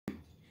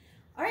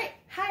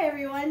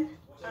everyone,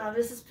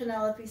 this is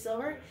Penelope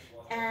Silver,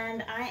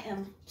 and I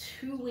am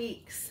 2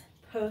 weeks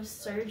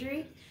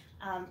post-surgery.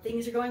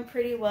 Things are going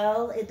pretty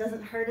well. It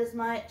doesn't hurt as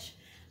much.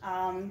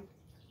 I'm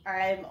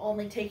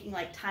only taking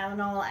like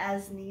Tylenol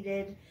as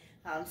needed.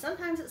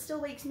 Sometimes it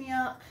still wakes me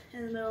up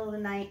in the middle of the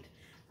night.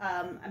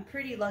 I'm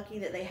pretty lucky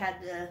that they had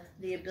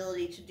the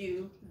ability to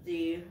do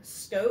the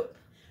scope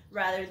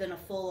rather than a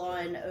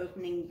full-on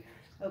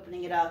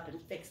opening it up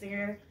and fixing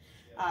her.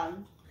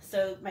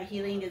 So my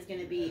healing is going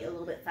to be a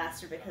little bit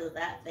faster because of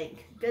that,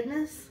 thank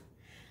goodness.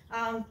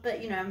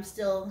 But you know, I'm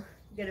still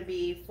going to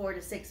be 4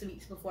 to 6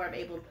 weeks before I'm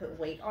able to put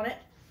weight on it.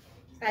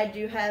 I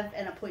do have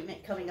an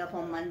appointment coming up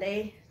on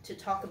Monday to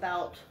talk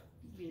about,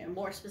 you know,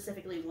 more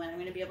specifically when I'm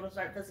going to be able to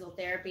start physical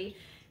therapy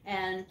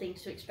and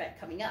things to expect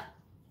coming up.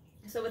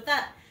 So with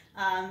that,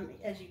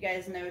 as you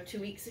guys know, 2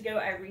 weeks ago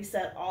I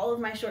reset all of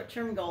my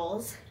short-term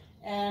goals,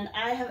 and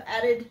I have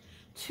added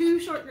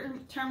 2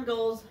 short-term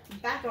goals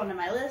back onto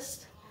my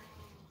list.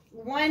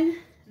 One,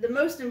 the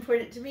most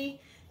important to me,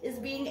 is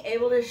being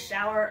able to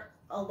shower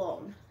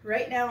alone.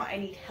 Right now I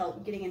need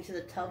help getting into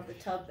the tub. The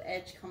tub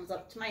edge comes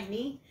up to my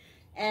knee,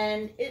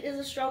 and it is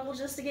a struggle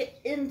just to get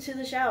into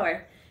the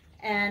shower.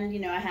 And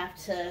you know, I have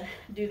to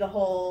do the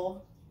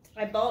whole,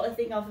 I bought a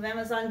thing off of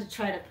Amazon to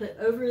try to put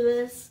over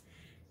this.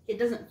 It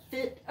doesn't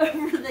fit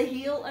over the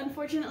heel,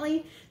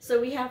 unfortunately, so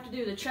we have to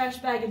do the trash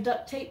bag and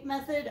duct tape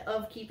method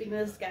of keeping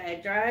this guy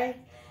dry.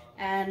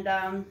 And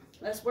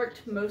that's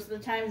worked most of the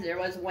times. There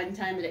was one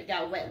time that it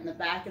got wet in the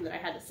back and that I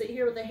had to sit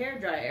here with a hair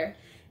dryer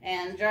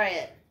and dry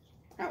it.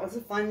 That was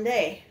a fun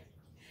day.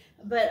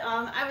 But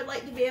I would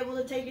like to be able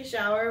to take a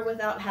shower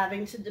without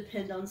having to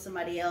depend on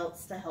somebody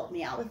else to help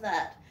me out with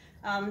that.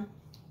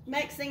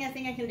 Next thing I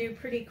think I can do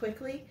pretty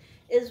quickly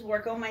is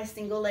work on my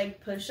single leg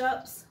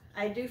push-ups.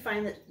 I do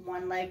find that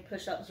one leg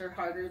push-ups are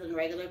harder than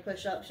regular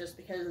push-ups just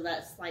because of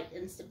that slight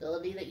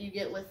instability that you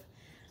get with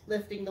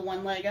lifting the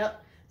one leg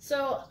up.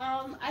 So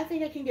I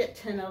think I can get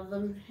 10 of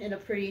them in a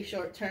pretty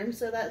short term,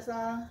 so that's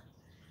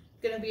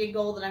going to be a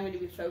goal that I'm going to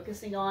be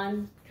focusing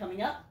on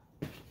coming up,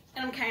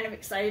 and I'm kind of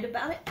excited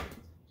about it.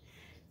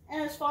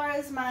 And as far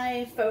as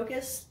my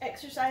focus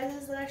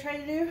exercises that I try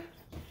to do,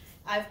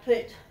 I've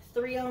put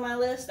 3 on my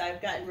list.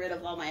 I've gotten rid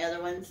of all my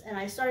other ones, and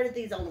I started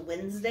these on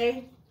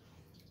Wednesday.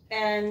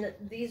 And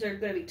these are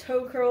going to be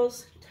toe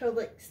curls, toe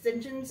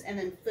extensions, and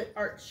then foot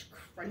arch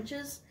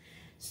crunches.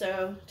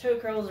 So toe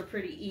curls are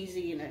pretty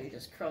easy, you know, you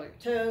just curl your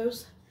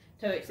toes.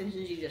 Toe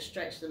extensions, you just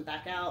stretch them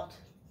back out.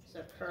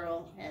 So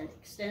curl and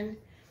extend.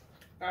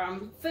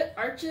 Foot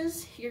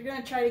arches, you're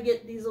going to try to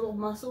get these little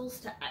muscles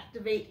to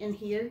activate in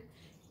here.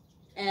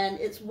 And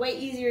it's way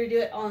easier to do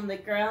it on the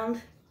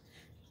ground.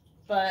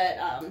 But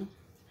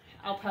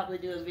I'll probably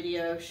do a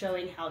video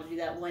showing how to do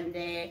that one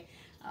day.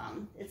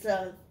 It's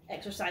a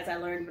exercise I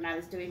learned when I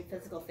was doing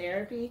physical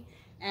therapy,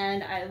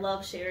 and I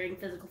love sharing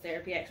physical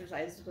therapy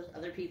exercises with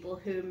other people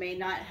who may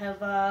not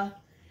have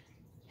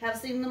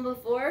seen them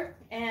before,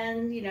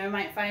 and you know,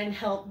 might find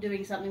help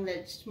doing something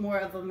that's more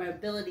of a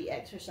mobility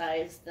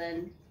exercise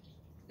than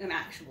an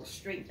actual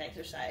strength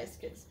exercise.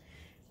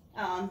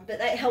 But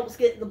that helps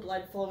get the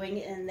blood flowing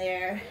in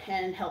there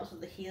and helps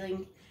with the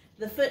healing.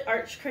 The foot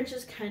arch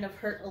crunches kind of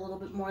hurt a little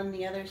bit more than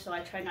the others, so I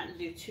try not to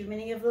do too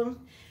many of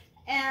them.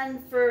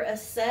 And for a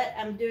set,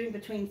 I'm doing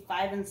between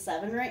 5 and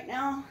 7 right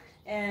now,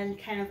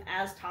 and kind of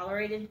as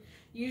tolerated.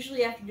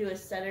 Usually after do a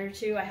set or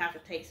 2, I have to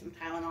take some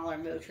Tylenol or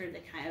Motrin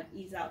to kind of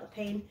ease out the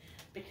pain,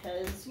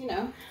 because, you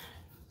know,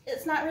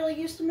 it's not really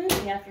used to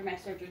moving after my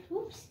surgery.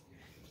 Whoops.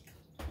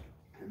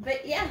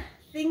 But yeah,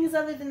 things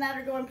other than that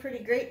are going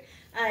pretty great.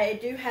 I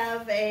do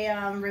have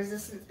a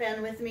resistance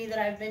band with me that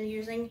I've been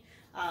using.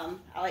 I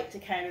like to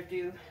kind of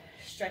do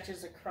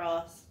stretches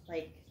across,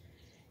 like,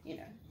 you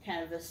know,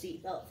 kind of a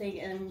seatbelt thing,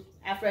 and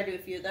after I do a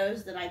few of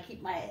those, then I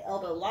keep my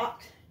elbow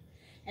locked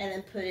and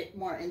then put it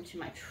more into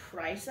my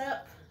tricep.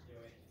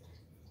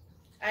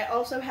 I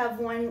also have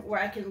one where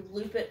I can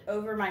loop it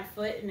over my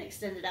foot and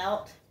extend it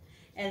out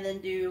and then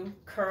do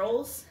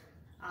curls.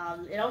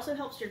 It also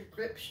helps your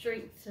grip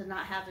strength to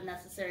not have a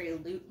necessary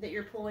loop that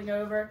you're pulling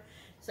over,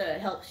 so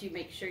it helps you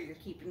make sure you're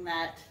keeping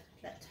that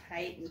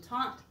tight and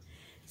taut.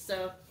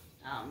 So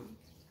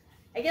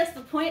I guess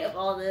the point of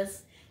all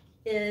this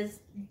is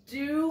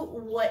do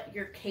what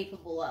you're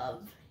capable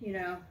of. You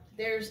know,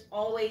 there's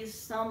always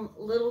some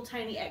little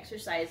tiny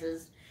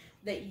exercises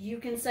that you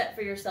can set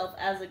for yourself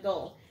as a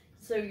goal.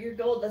 So your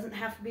goal doesn't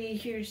have to be a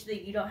huge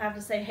thing. You don't have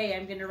to say, hey,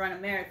 I'm going to run a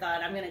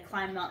marathon, I'm going to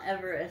climb Mount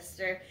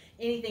Everest, or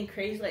anything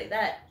crazy like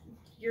that.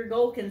 Your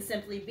goal can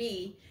simply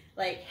be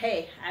like,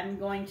 hey, I'm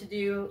going to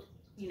do,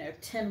 you know,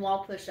 10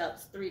 wall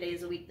push-ups 3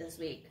 days a week this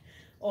week,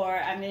 or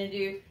I'm going to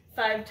do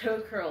 5 toe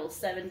curls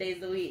 7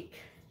 days a week.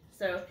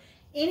 So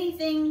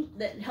anything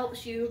that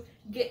helps you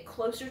get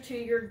closer to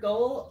your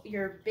goal,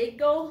 your big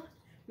goal,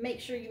 make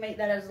sure you make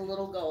that as a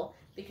little goal,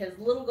 because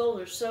little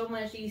goals are so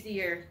much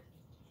easier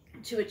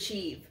to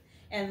achieve.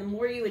 And the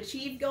more you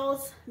achieve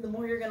goals, the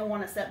more you're going to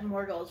want to set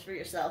more goals for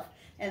yourself,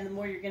 and the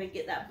more you're going to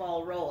get that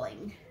ball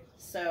rolling.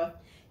 So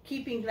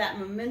keeping that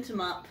momentum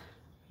up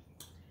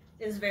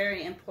is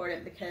very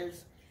important,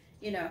 because,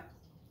 you know,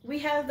 we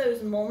have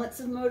those moments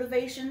of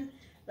motivation.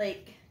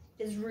 Like,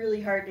 it's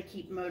really hard to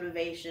keep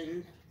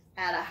motivation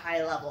at a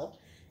high level.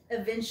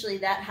 Eventually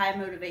that high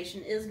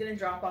motivation is going to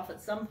drop off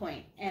at some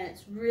point, and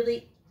it's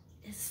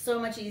so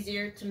much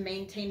easier to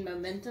maintain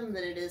momentum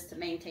than it is to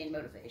maintain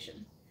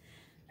motivation.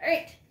 All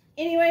right,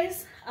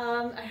 anyways,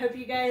 I hope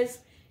you guys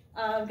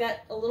got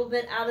a little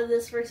bit out of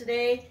this for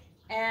today,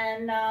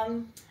 and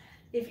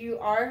if you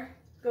are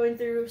going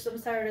through some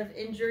sort of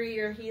injury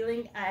or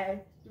healing, I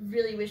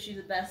really wish you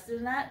the best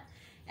in that,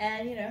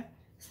 and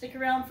stick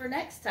around for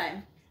next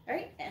time. All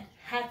right, and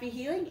happy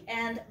healing,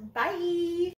 and bye.